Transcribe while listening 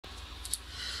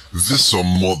This a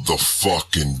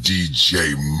motherfucking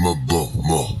DJ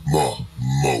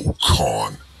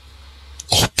MoKoN.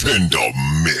 Up in the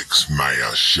mix,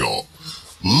 mashup.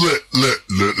 Let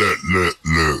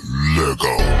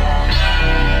go.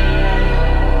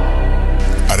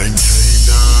 I done came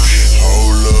down,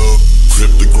 hold up,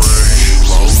 grip the grain,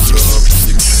 roll up,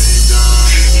 you came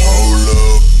down, hold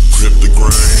up, grip the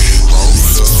grain, roll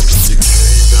up, you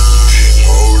came down,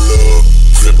 hold up,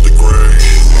 grip the grain,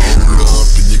 roll up,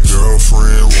 and your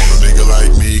girlfriend want a nigga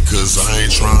like me, cause I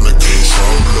ain't tryna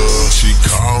control her. She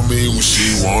called me when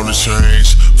she wanna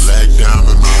change, black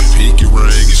diamond, my pinky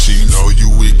ring, and she know you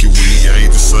wicked, we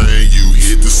ain't the same, you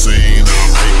hit the scene,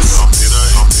 I'm in her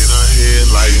head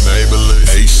like Maybelline,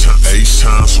 eight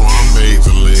times, so I made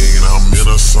the lean, I'm in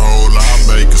her soul, I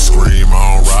make her scream,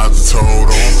 I don't ride the toad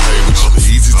on pavement,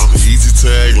 I'm easy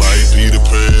tag like Peter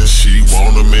Pan, she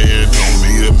want a man, don't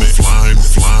need a man,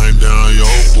 flying down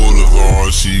your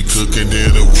boulevard, she cooking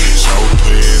dinner with your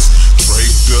pants,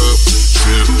 draped up,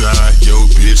 dripped out, yo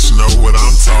bitch know what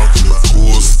I'm talking about,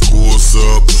 course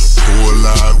up, pull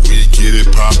out, we get it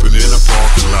poppin' in the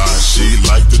parking lot, she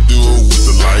like to do it with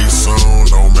the lights on,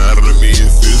 don't matter to me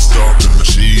if it's dark and the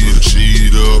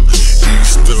cheat up,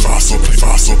 Easter, fossil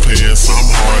pants, I'm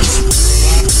hard as a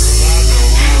girl, I know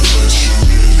how much you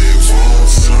really want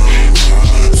somebody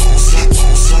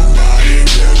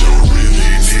that don't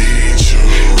really need you.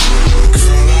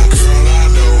 Girl, I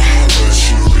know how much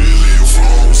you really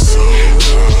want somebody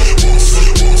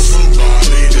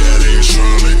that ain't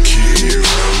tryna kill you.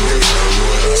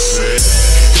 What I said,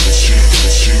 that you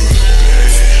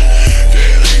bad,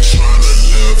 that ain't tryna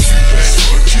love you back.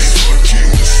 Fuck you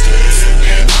instead,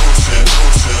 and don't tell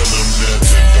them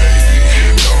nothing, baby. You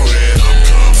know that I'm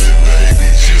coming, baby.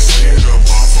 Just hit up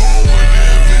my phone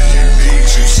whenever you need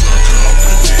you some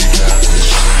company. Got me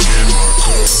drinking my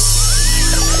cup.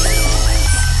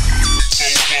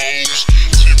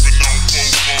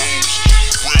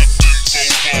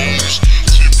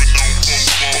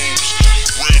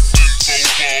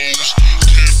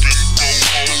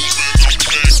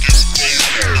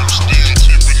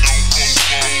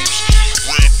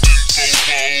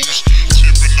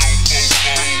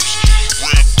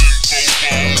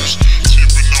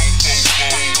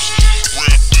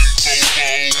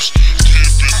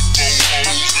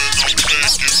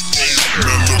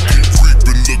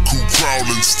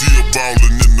 Still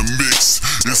ballin' in the mix.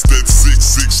 It's that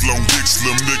 6'6" long dick,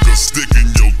 slim nigga sticking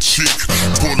your chick.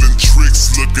 Pulling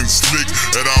tricks, looking slick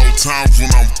at all times when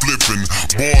I'm flipping.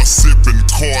 Bar sipping,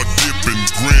 car dipping,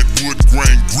 Grantwood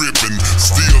grain gripping.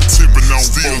 Still tipping on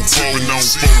four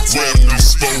hoes, rapping, and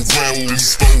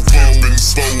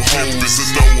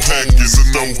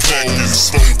no hacking,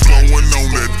 blowing on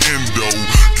that endo.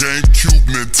 GameCube,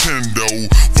 Nintendo,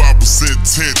 5%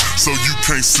 tint, so you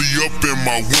can't see up in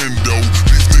my window.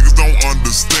 These niggas don't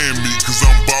understand me, cause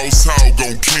I'm boss hog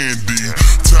on candy.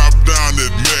 Top down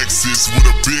at Maxis with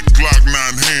a big Glock 9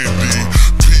 handy.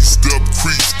 Pieced up,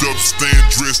 creased up, stand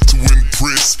dressed to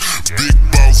impress. Big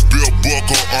boss belt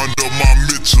buckle under my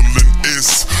Michelin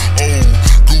S. Oh,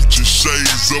 Gucci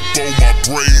shades up on my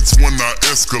braids when I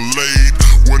escalade.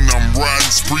 When I'm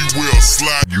riding spree wheel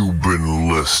slide. You've been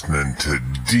listening to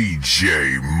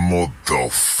DJ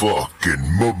motherfucking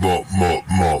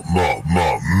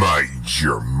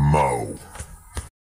Major Mo.